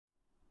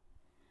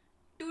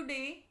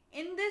Today,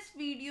 in this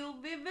video,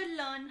 we will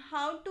learn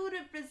how to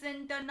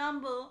represent a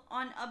number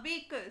on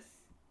abacus.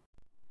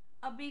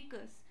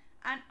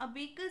 An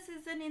abacus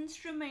is an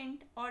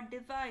instrument or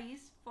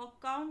device for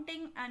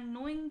counting and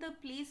knowing the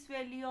place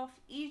value of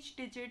each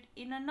digit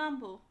in a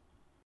number.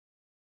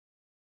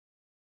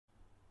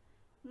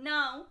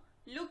 Now,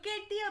 look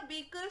at the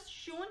abacus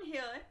shown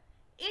here.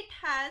 It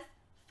has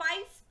 5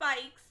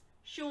 spikes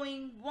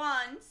showing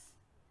ones,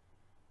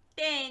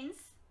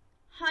 tens,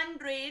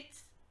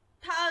 hundreds,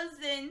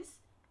 thousands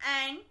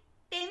and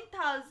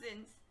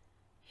 10,000s.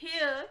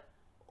 Here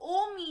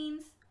O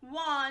means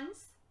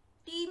ones,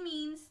 T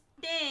means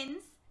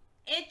tens,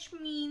 H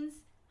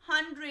means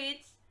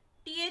hundreds,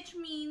 TH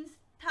means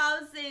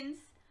thousands,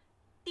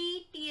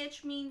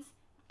 TH means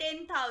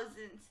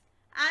 10,000s.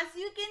 As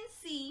you can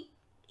see,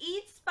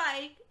 each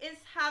spike is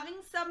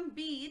having some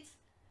beads.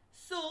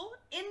 So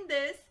in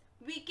this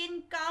we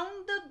can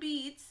count the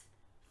beads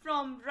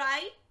from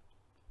right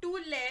to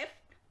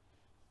left.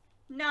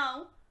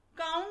 Now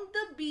count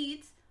the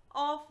beads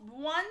of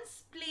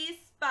ones place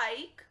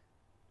spike.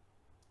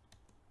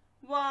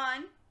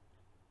 1,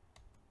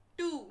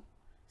 2.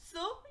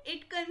 So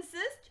it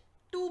consists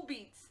 2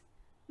 beads.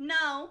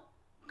 Now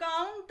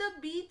count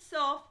the beads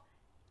of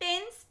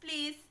tens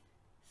place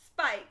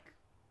spike.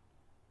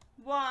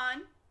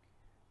 1,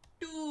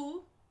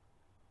 2,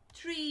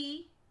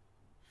 3,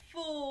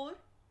 4,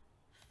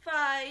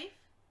 5,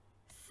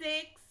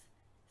 6,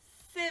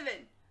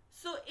 7.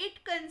 So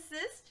it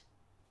consists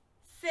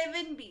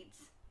 7 beads.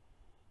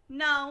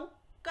 Now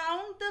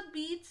count the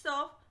beads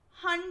of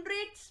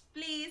hundreds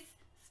place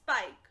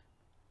spike.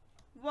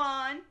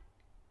 1,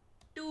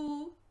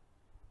 2,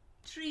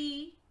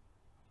 3,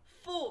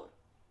 4.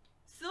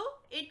 So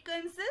it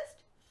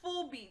consists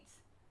 4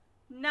 beads.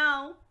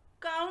 Now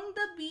count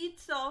the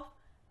beads of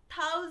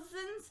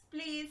thousands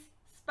place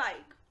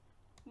spike.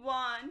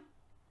 1,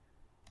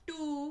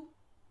 2,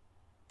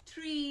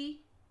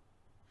 3,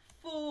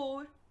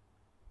 4,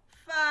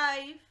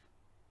 5,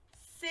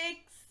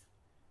 6,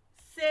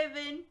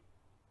 7,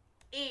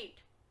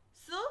 8.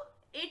 So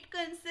it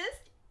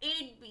consists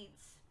 8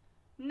 beads.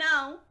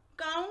 Now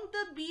count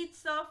the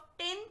beads of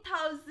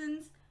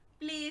 10,000s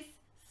place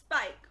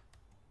spike.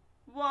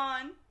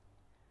 1,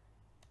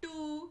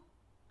 2,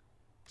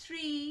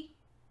 3,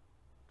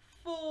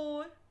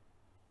 4,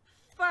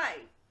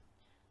 5.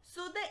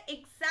 So the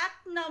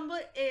exact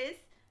number is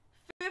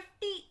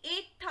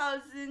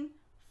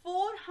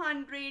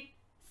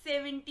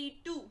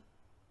 58,472.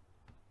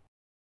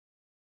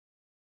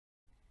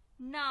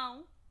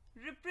 Now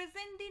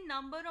represent the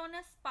number on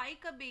a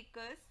spike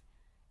abacus.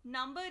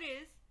 Number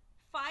is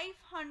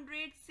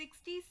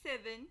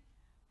 567.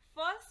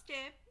 First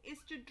step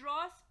is to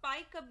draw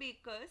spike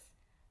abacus.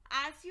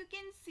 As you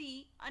can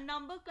see, a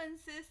number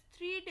consists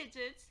 3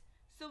 digits,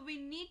 so we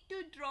need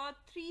to draw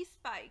 3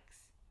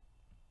 spikes.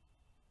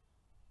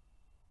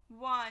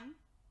 1,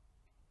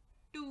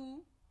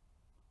 2,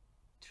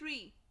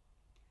 3.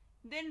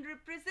 Then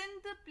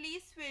represent the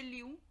place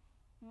value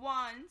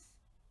ones,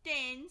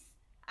 tens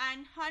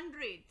and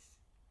hundreds.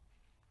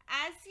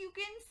 As you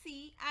can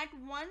see, at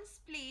ones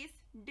place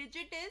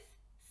digit is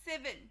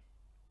 7.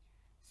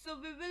 So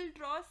we will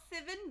draw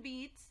 7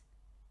 beads.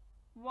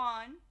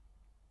 1,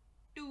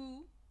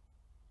 2,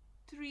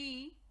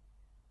 3,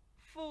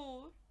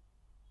 4,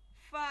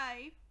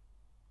 5,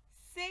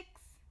 6,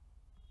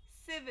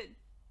 7.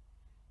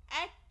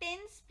 At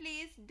tens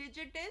place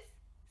digit is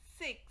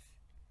 6.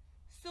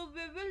 So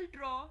we will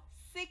draw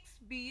 6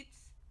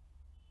 beads.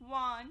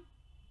 1,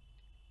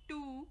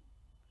 2,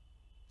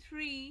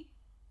 3,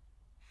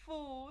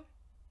 4,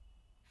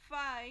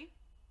 5,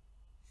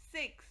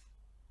 6.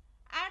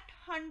 At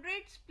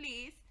hundreds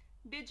place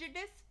digit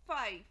is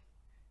 5.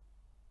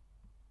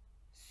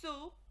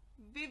 So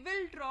we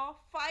will draw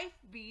 5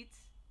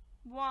 beads.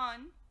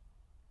 1,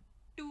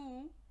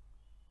 2,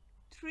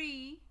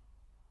 3,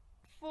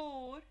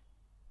 4,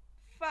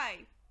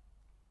 5.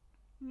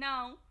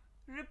 Now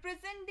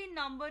represent the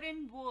number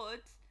in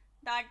words,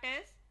 that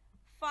is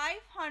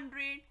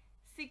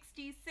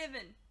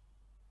 567.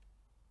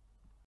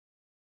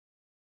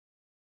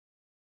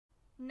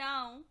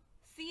 Now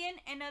see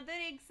another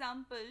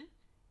example.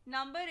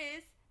 Number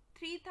is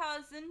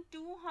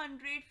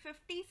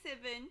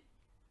 3257.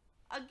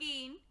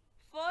 Again,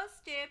 first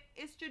step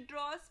is to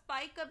draw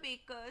spike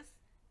abacus.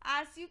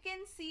 As you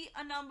can see,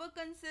 a number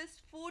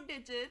consists 4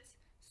 digits,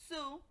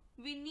 so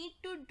we need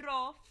to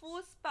draw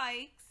 4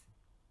 spikes.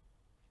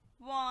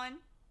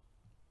 1,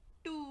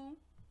 2,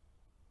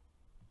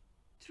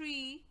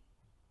 3,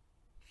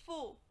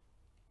 4.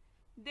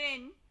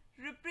 Then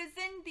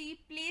represent the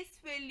place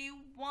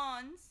value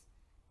ones,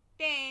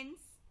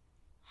 tens,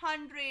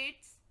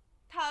 hundreds,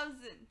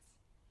 thousands.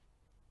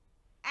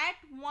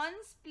 At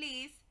ones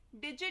place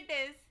digit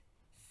is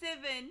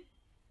 7.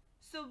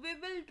 So we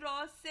will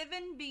draw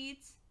 7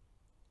 beads.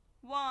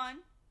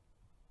 1,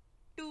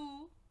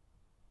 2,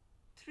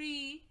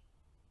 3,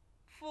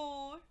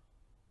 4,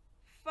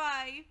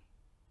 5,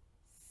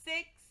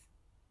 6,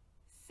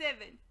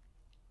 7.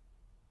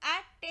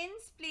 At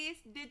tens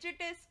place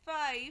digit is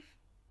 5.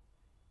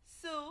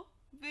 So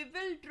we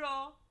will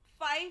draw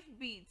 5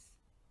 beads.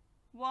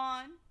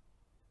 1,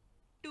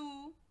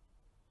 2,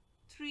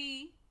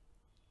 3,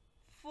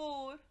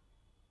 4,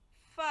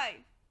 5.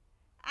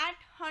 At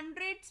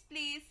hundreds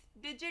place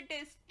digit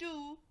is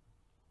 2.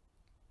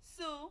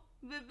 So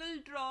we will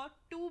draw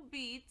 2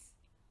 beads.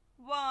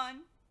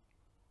 1,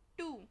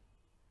 2.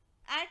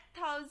 At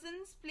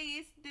thousands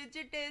place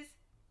digit is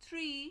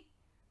 3.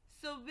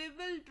 So we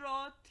will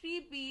draw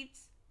 3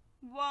 beads.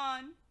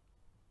 1,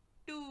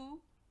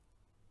 2,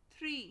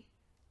 3.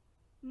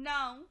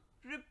 Now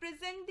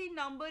represent the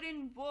number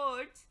in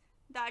words,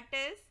 that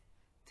is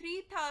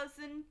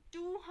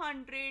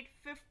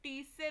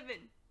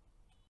 3257.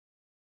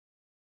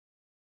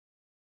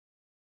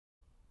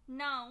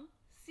 Now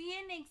see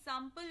an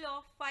example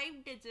of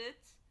 5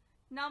 digits.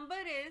 Number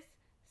is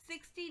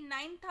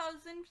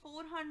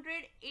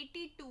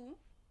 69,482.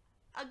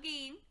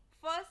 Again,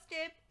 first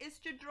step is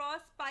to draw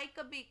spike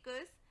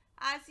abacus.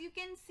 As you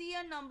can see,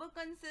 a number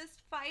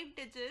consists 5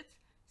 digits.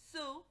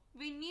 So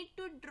we need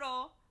to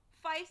draw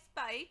 5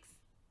 spikes.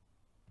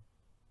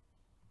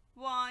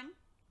 1,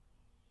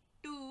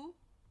 2,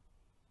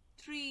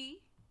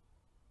 3,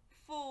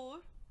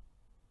 4,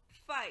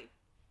 5.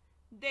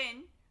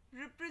 Then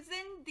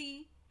represent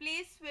the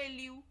place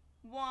value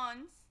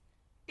ones,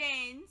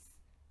 tens,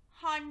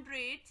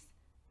 hundreds,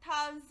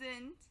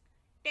 thousands,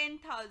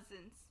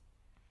 10,000s.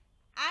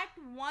 At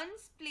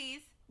ones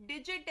place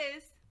digit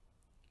is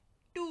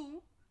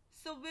 2.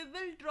 So we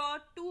will draw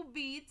 2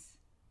 beads.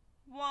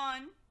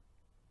 1,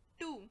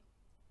 2.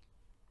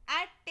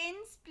 At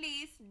tens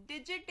place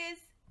digit is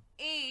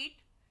 8.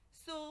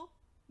 So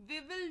we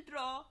will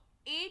draw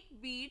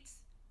 8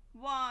 beads.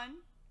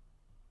 1,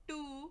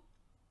 2,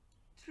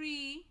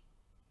 3,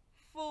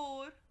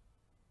 4,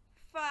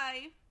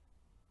 5,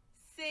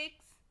 6,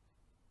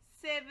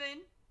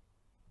 7,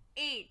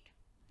 8.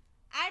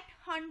 At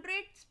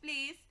hundreds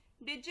place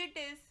digit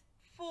is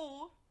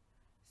 4.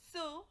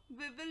 So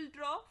we will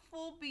draw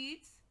 4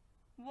 beads.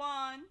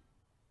 1,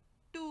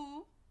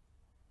 2,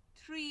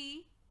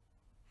 3,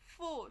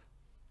 4.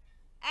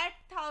 At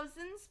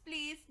thousands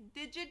place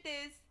digit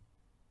is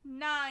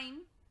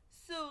 9.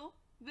 So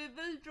we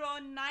will draw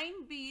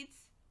 9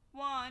 beads.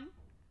 1,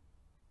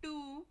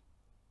 2,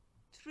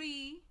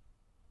 3,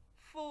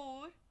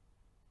 4,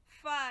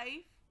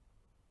 5,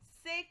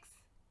 6,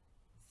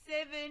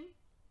 7,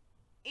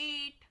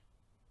 8,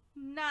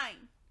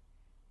 9.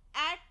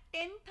 At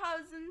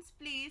 10,000s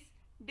place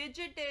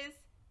digit is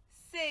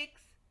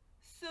 6.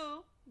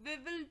 So we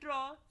will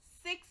draw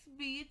 6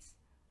 beads.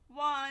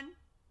 1,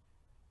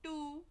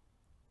 2,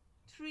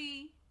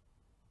 3,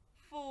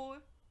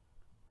 4,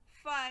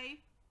 5,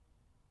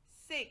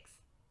 6.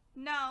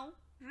 Now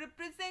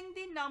represent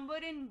the number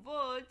in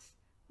words,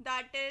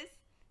 that is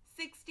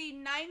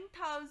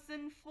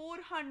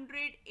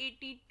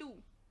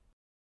 69,482.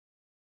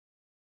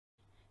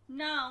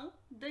 Now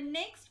the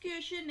next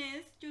question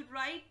is to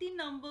write the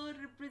number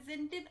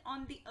represented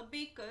on the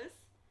abacus.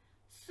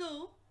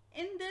 So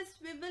in this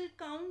we will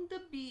count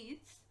the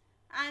beads.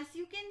 As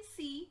you can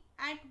see,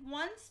 at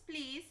ones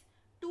place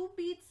 2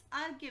 beads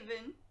are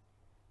given.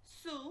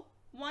 So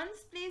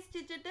ones place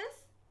digit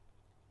is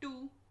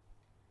 2.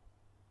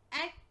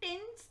 At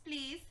tens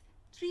place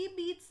 3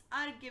 beads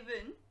are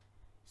given.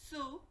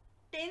 So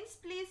tens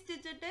place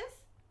digit is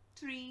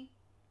 3.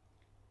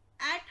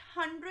 At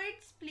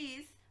hundreds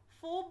place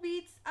 4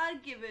 beads are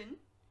given.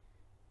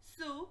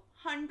 So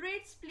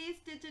hundreds place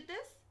digit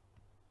is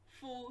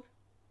 4.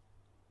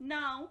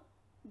 Now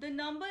the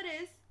number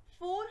is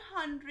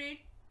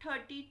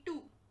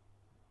 432.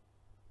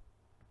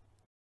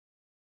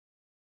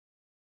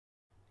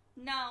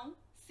 Now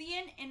see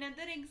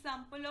another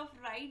example of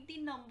write the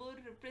number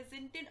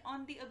represented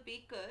on the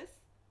abacus.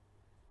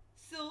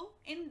 So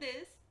in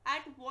this,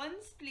 at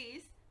ones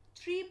place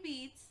 3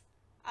 beads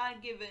are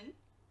given.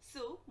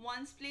 So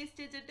ones place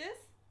digit is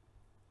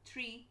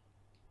 3.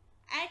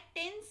 At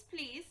tens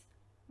place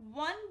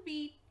 1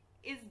 bead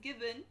is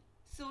given.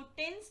 So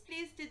tens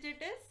place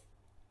digit is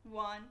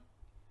 1.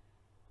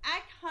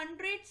 At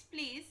hundreds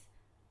place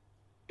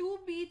 2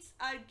 beads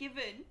are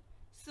given.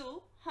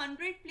 So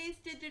 100 place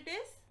digit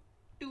is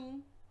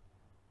 2.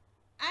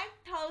 At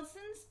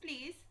thousands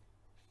place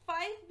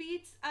 5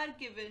 beads are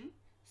given.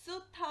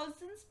 So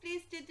thousands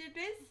place digit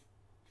is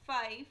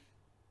 5.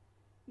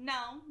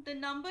 Now the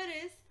number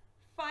is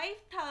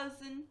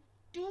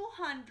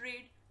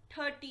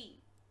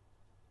 5230.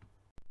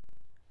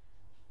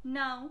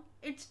 Now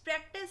it's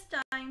practice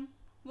time.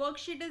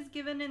 Worksheet is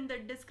given in the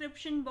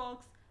description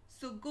box.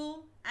 So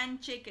go and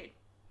check it.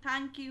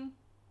 Thank you.